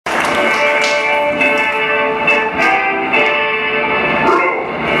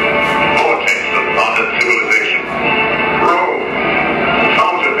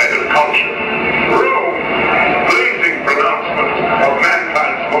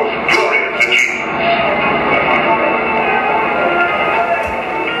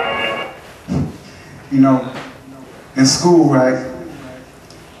in school, right,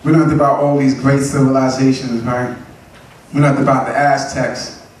 we learned about all these great civilizations, right? We learned about the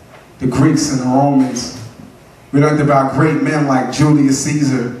Aztecs, the Greeks and the Romans. We learned about great men like Julius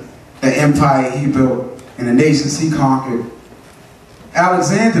Caesar, the empire he built, and the nations he conquered.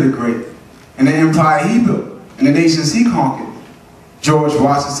 Alexander the Great, and the empire he built, and the nations he conquered. George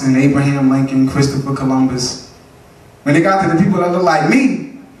Washington, Abraham Lincoln, Christopher Columbus. When they got to the people that look like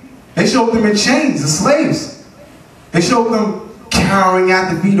me, they showed them in chains as slaves. They showed them cowering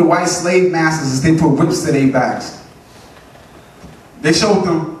at the feet of white slave masters as they put whips to their backs. They showed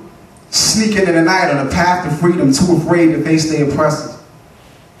them sneaking in the night on a path to freedom, too afraid to face their oppressors.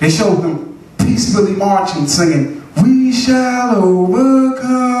 They showed them peacefully marching, singing, "We shall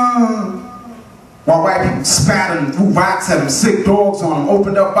overcome." While white people spat them, threw rocks at them, sick dogs on them,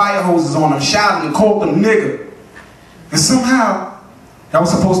 opened up fire hoses on them, shouted and called them nigger. And somehow, that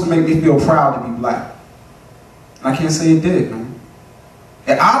was supposed to make me feel proud to be black. And I can't say it did, man.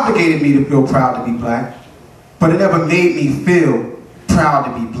 It obligated me to feel proud to be black, but it never made me feel proud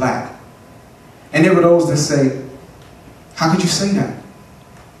to be black. And there were those that say, how could you say that?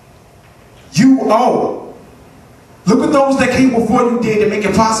 U.O. Look at those that came before you did to make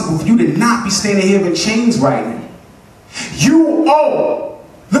it possible for you to not be standing here in chains right now. U.O.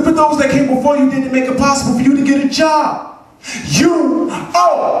 Look at those that came before you did to make it possible for you to get a job.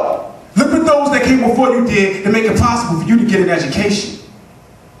 U.O. Look at those that came before you did to make it possible for you to get an education.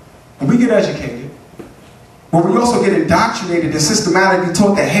 And we get educated, but we also get indoctrinated and systematically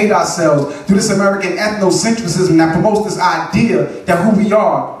taught to hate ourselves through this American ethnocentrism that promotes this idea that who we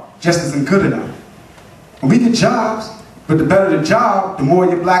are just isn't good enough. And we get jobs, but the better the job, the more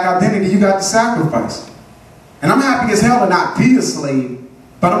your black identity you got to sacrifice. And I'm happy as hell to not be a slave,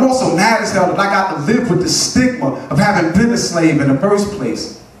 but I'm also mad as hell that I got to live with the stigma of having been a slave in the first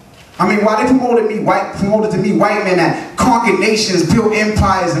place. I mean, while they promoted to me white men that conquered nations, built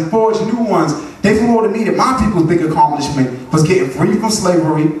empires, and forged new ones, they promoted me that my people's big accomplishment was getting free from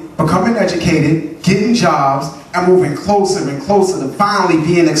slavery, becoming educated, getting jobs, and moving closer and closer to finally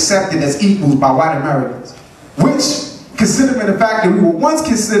being accepted as equals by white Americans. Which, considering the fact that we were once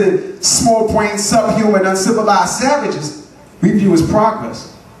considered small-brained, subhuman, uncivilized savages, we view as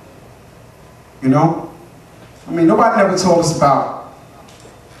progress. You know? I mean, nobody never told us about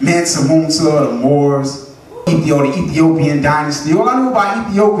Mansa Musa, the Moors, the Ethiopian dynasty. All I knew about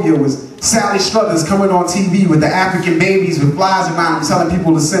Ethiopia was Sally Struthers coming on TV with the African babies with flies around them telling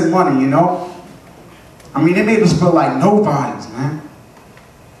people to send money, you know? I mean, they made us feel like nobodies, man.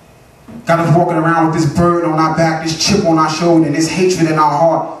 Got us walking around with this bird on our back, this chip on our shoulder, and this hatred in our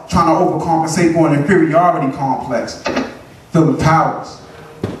heart, trying to overcompensate for an inferiority complex. Feeling powers.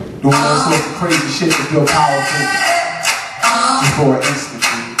 Doing all sorts of crazy shit to feel powerful. Just for an instant.